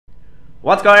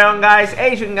What's going on, guys?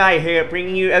 Asian Guy here,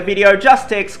 bringing you a video just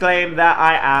to exclaim that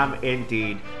I am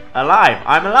indeed alive.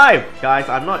 I'm alive, guys.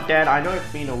 I'm not dead. I know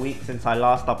it's been a week since I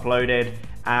last uploaded,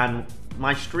 and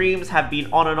my streams have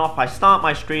been on and off. I start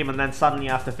my stream and then suddenly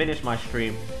I have to finish my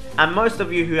stream. And most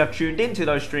of you who have tuned into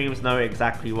those streams know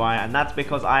exactly why, and that's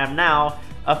because I am now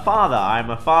a father.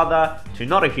 I'm a father to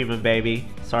not a human baby,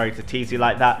 sorry to tease you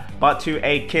like that, but to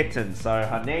a kitten. So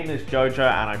her name is Jojo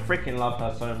and I freaking love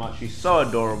her so much. She's so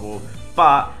adorable.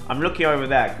 But I'm looking over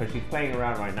there because she's playing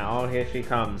around right now. Oh, here she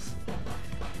comes.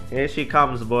 Here she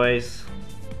comes, boys.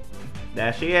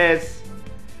 There she is.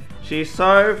 She's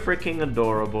so freaking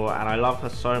adorable and I love her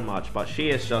so much, but she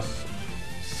is just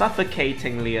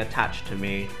suffocatingly attached to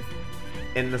me,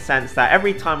 in the sense that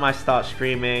every time I start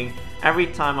streaming, every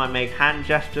time I make hand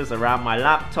gestures around my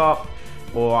laptop,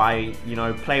 or I,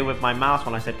 play with my mouse.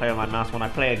 When I say play with my mouse, when I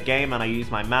play a game and I use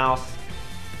my mouse,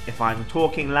 if I'm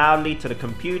talking loudly to the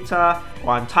computer,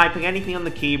 or I'm typing anything on the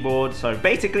keyboard, so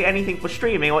basically anything for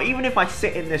streaming, or even if I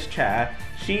sit in this chair,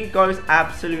 she goes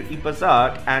absolutely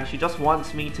berserk and she just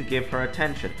wants me to give her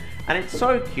attention. And it's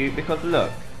so cute because look,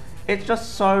 it's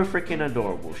just so freaking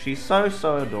adorable. She's so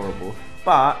adorable.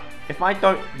 But if I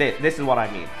don't, this is what I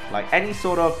mean. Like any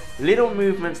sort of little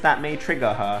movements that may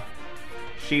trigger her,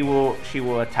 she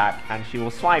will attack and she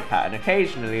will swipe at. And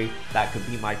occasionally that could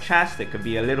be my chest, it could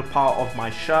be a little part of my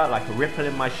shirt, like a ripple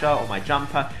in my shirt or my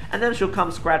jumper, and then she'll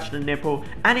come scratch the nipple,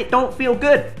 and it don't feel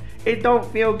good. It don't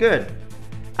feel good.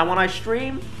 And when I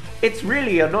stream, it's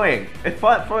really annoying.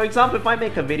 For example, if I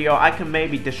make a video, I can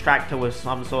maybe distract her with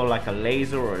some sort of like a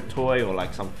laser or a toy or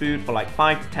like some food for like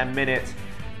 5 to 10 minutes.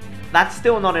 That's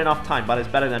still not enough time, but it's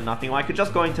better than nothing. Or I could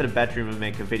just go into the bedroom and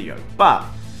make a video. But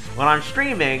when I'm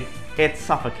streaming, it's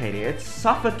suffocating. It's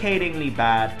suffocatingly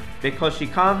bad because she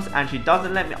comes and she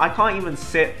doesn't let me. I can't even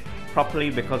sit properly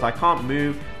because I can't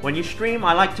move. When you stream,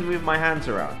 I like to move my hands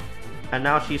around. And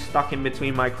now she's stuck in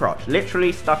between my crotch.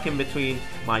 Literally stuck in between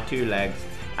my two legs.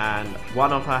 And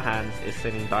one of her hands is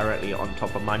sitting directly on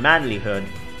top of my manly hood.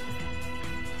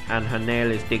 And her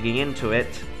nail is digging into it,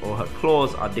 or her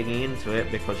claws are digging into it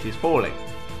because she's falling.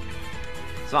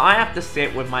 So I have to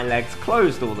sit with my legs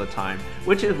closed all the time,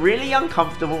 which is really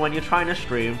uncomfortable when you're trying to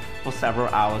stream for several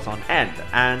hours on end,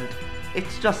 and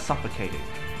it's just suffocating.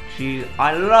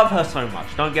 I love her so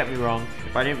much, don't get me wrong.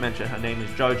 If I didn't mention, her name is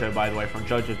Jojo, by the way, from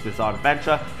Jojo's Bizarre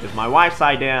Adventure. It was my wife's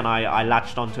idea and I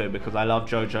latched onto it because I love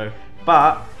Jojo.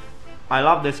 But I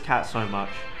love this cat so much.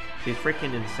 She's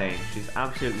freaking insane. She's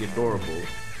absolutely adorable.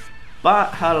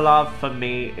 But her love for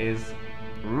me is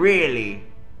really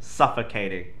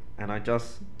suffocating. And I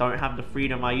just don't have the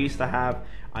freedom I used to have.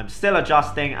 I'm still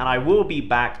adjusting and I will be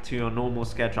back to a normal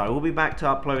schedule. I will be back to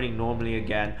uploading normally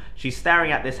again. She's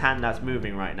staring at this hand that's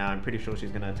moving right now. I'm pretty sure she's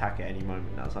going to attack at any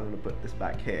moment now. So I'm going to put this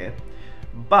back here.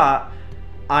 But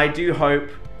I do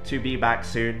hope to be back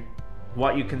soon.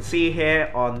 What you can see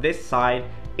here on this side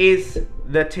is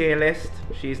the tier list.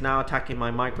 She's now attacking my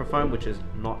microphone, which is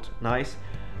not nice.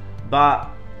 But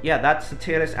yeah, that's the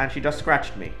tier list and she just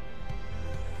scratched me.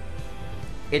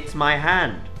 It's my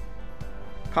hand.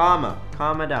 Calm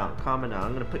her down, calm her down.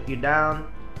 I'm gonna put you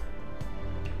down.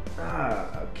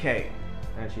 Okay.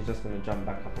 And she's just gonna jump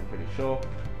back up, I'm pretty sure.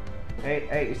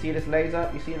 Hey, you see this laser?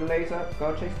 You see the laser?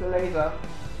 Go chase the laser.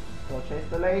 Go chase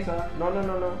the laser. No,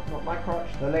 not my crotch.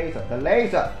 The laser, the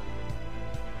laser.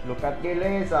 Look at the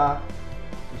laser.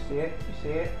 You see it? You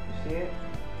see it? You see it?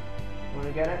 You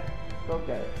wanna get it? Go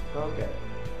get it. Go get it.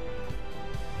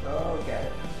 Go get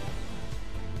it.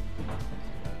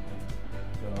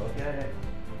 Go get it.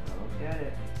 Go get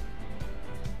it.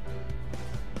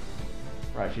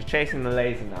 Right, she's chasing the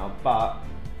laser now, but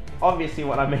obviously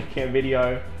when I'm making a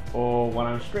video or when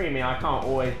I'm streaming, I can't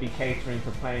always be catering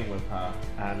to playing with her.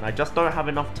 And I just don't have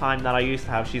enough time that I used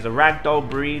to have. She's a ragdoll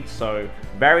breed, so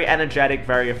very energetic,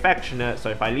 very affectionate. So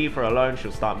if I leave her alone,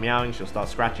 she'll start meowing, she'll start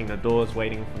scratching the doors,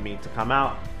 waiting for me to come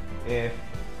out. If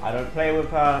I don't play with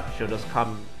her, she'll just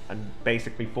come and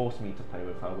basically force me to play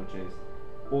with her, which is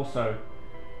also,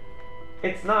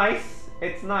 it's nice,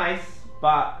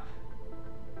 but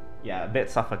yeah, a bit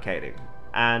suffocating.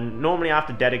 And normally I have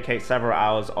to dedicate several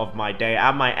hours of my day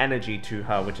and my energy to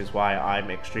her, which is why I'm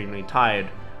extremely tired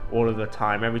all of the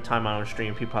time. Every time I'm on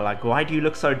stream, people are like, why do you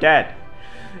look so dead?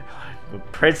 I'm a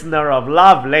prisoner of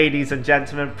love, ladies and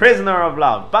gentlemen, prisoner of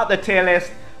love. But the tier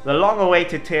list, the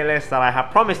long-awaited tier list that I have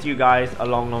promised you guys a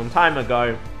long time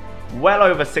ago, well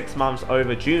over 6 months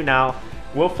overdue now,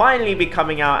 will finally be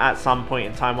coming out at some point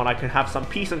in time when I can have some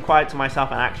peace and quiet to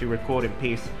myself and actually record in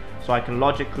peace, so I can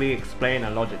logically explain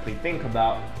and logically think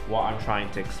about what I'm trying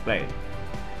to explain.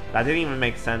 That didn't even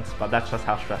make sense, but that's just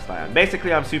how stressed I am.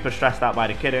 Basically, I'm super stressed out by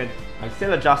the kitten. I'm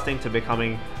still adjusting to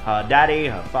becoming her daddy,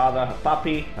 her father, her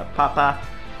puppy, her papa.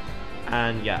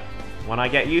 And yeah, when I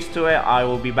get used to it, I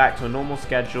will be back to a normal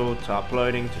schedule, to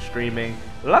uploading, to streaming.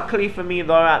 Luckily for me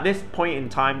though, at this point in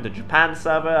time, the Japan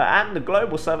server and the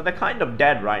global server, they're kind of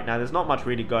dead right now. There's not much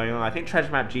really going on. I think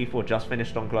Treasure Map G4 just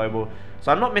finished on global,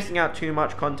 so I'm not missing out too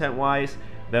much content wise.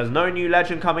 There's no new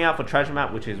legend coming out for Treasure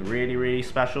Map, which is really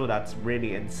special. That's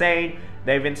really insane.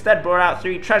 They've instead brought out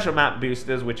 3 Treasure Map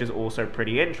boosters, which is also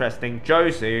pretty interesting.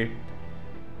 Jozu,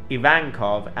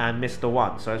 Ivankov, and Mr.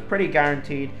 One. So it's pretty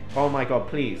guaranteed. Oh my god,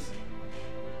 please.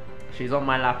 She's on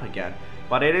my lap again.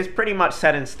 But it is pretty much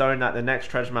set in stone that the next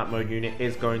Treasure Map mode unit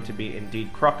is going to be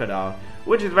indeed Crocodile,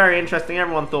 which is very interesting.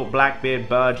 Everyone thought Blackbeard,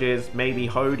 Burgess, maybe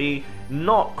Hody.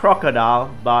 Not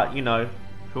Crocodile, but you know,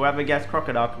 whoever guessed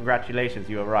Crocodile, congratulations,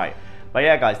 you were right. But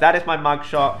yeah guys, that is my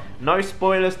mugshot. No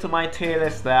spoilers to my tier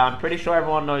list there. I'm pretty sure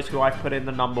everyone knows who I put in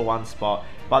the #1 spot.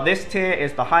 But this tier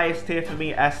is the highest tier for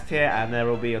me, S tier, and there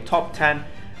will be a top 10.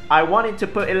 I wanted to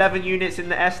put 11 units in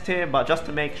the S tier, but just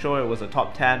to make sure it was a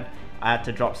top 10, I had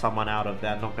to drop someone out of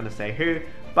there. I'm not going to say who,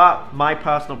 but my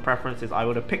personal preference is I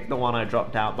would have picked the one I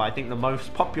dropped out, but I think the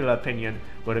most popular opinion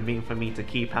would have been for me to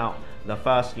keep out the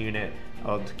first unit,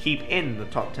 or to keep in the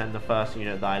top 10 the first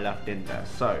unit that I left in there.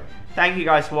 So thank you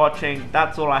guys for watching.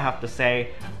 That's all I have to say.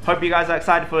 Hope you guys are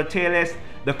excited for the tier list,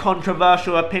 the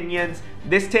controversial opinions.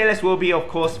 This tier list will be of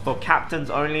course for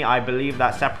captains only. I believe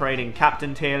that separating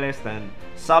captain tier list and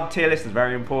sub tier list is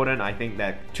very important. I think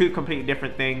they're 2 completely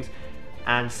different things.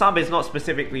 And sub is not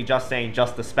specifically just saying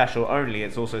just the special only,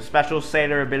 it's also special,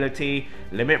 sailor ability,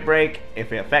 limit break,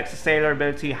 if it affects the sailor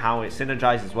ability, how it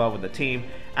synergizes well with the team,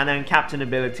 and then captain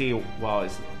ability. Well,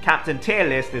 it's captain tier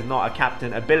list is not a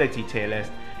captain ability tier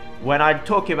list. When I'm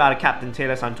talking about a captain tier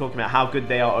list, I'm talking about how good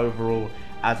they are overall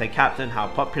as a captain, how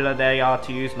popular they are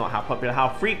to use, not how popular, how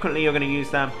frequently you're going to use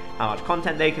them, how much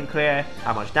content they can clear,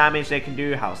 how much damage they can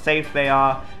do, how safe they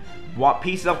are, what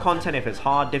pieces of content, if it's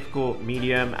hard, difficult,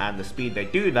 medium, and the speed they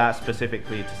do that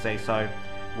specifically to say so,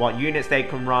 what units they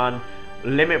can run,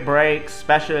 limit breaks,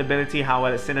 special ability, how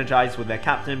well it synergizes with their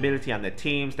captain ability and their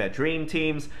teams, their dream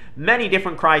teams, many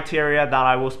different criteria that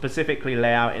I will specifically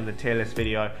lay out in the tier list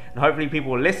video, and hopefully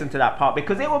people will listen to that part,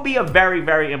 because it will be a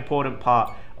very important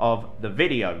part of the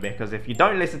video, because if you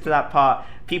don't listen to that part,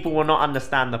 people will not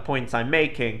understand the points I'm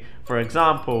making. For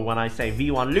example, when I say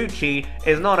V1 Lucci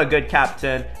is not a good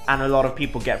captain, and a lot of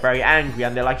people get very angry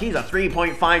and they're like, he's a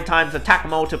 3.5 times attack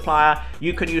multiplier,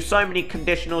 you can use so many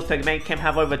conditionals to make him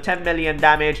have over 10 million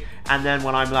damage, and then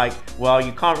when I'm like, well,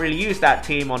 you can't really use that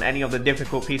team on any of the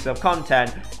difficult pieces of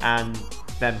content, and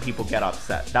then people get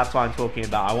upset. That's what I'm talking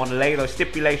about. I want to lay those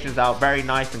stipulations out very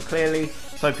nice and clearly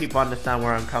so people understand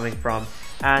where I'm coming from.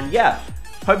 And yeah,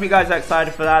 hope you guys are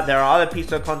excited for that. There are other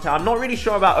pieces of content. I'm not really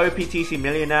sure about OPTC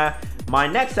Millionaire. My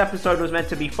next episode was meant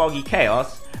to be Foggy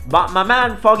Chaos, but my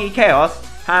man Foggy Chaos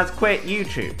has quit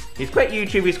YouTube. He's quit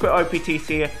YouTube, he's quit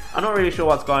OPTC. I'm not really sure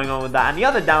what's going on with that. And the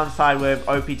other downside with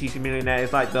OPTC Millionaire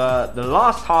is like the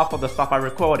last half of the stuff I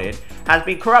recorded has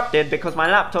been corrupted because my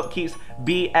laptop keeps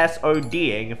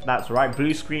BSODing, if that's right,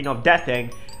 blue screen of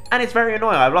deathing, and it's very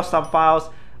annoying. I've lost some files.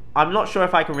 I'm not sure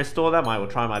if I can restore them. I will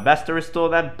try my best to restore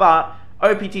them, but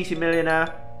OPTC Millionaire,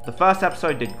 the first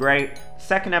episode did great.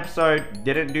 Second episode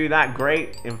didn't do that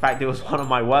great. In fact, it was one of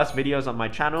my worst videos on my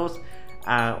channels,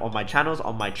 on my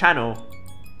channel.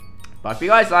 But if you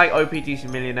guys like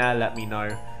OPTC Millionaire, let me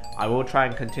know. I will try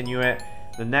and continue it.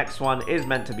 The next one is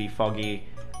meant to be Foggy,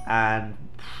 and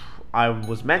I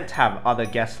was meant to have other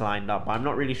guests lined up, but I'm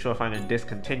not really sure if I'm going to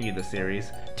discontinue the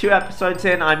series. 2 episodes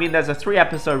in, I mean, there's a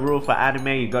 3-episode rule for anime.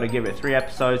 You've got to give it 3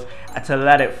 episodes to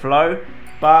let it flow.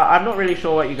 But I'm not really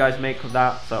sure what you guys make of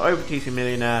that. So OPTC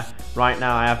Millionaire, right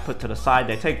now I have put to the side.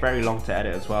 They take very long to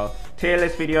edit as well. Tier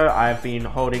list video, I have been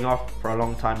holding off for a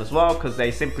long time as well, because they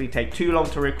simply take too long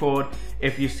to record.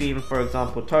 If you've seen, for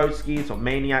example, Toadskis or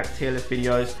Maniacs tier list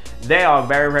videos, they are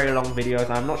very long videos.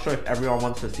 I'm not sure if everyone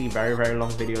wants to see very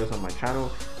long videos on my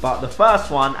channel, but the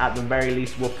first one at the very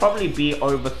least will probably be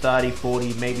over 30,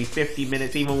 40, maybe 50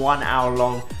 minutes, even 1 hour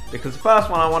long, because the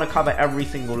first one I want to cover every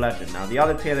single legend. Now the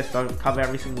other tier lists don't cover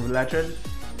every single legend,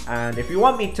 and if you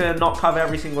want me to not cover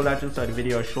every single legend so the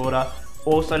video is shorter,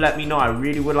 also let me know. I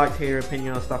really would like to hear your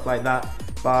opinion on stuff like that.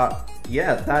 But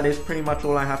yeah, that is pretty much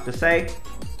all I have to say.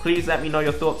 Please let me know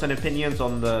your thoughts and opinions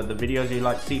on the videos you'd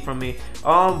like to see from me.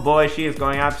 Oh boy, she is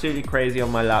going absolutely crazy on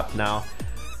my lap now.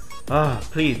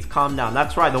 Please calm down.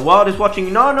 That's right, the world is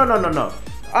watching. No.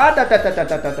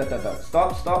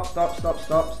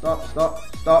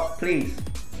 Stop, please.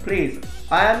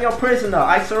 I am your prisoner,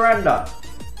 I surrender.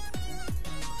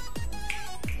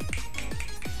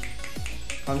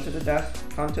 Come to the desk.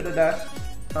 Come to the desk.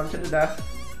 Come to the desk.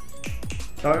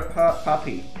 Don't hurt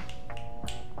puppy.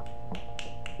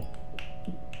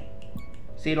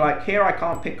 See, like here I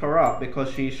can't pick her up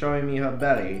because she's showing me her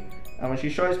belly. And when she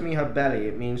shows me her belly,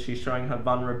 it means she's showing her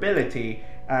vulnerability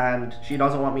and she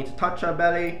doesn't want me to touch her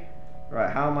belly.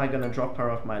 Right, how am I going to drop her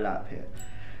off my lap here?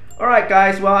 Alright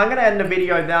guys, well I'm going to end the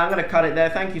video there. I'm going to cut it there.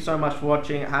 Thank you so much for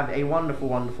watching. Have a wonderful,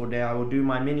 wonderful day. I will do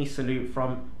my mini salute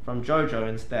from Jojo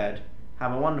instead.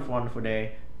 Have a wonderful, wonderful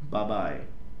day. Bye-bye.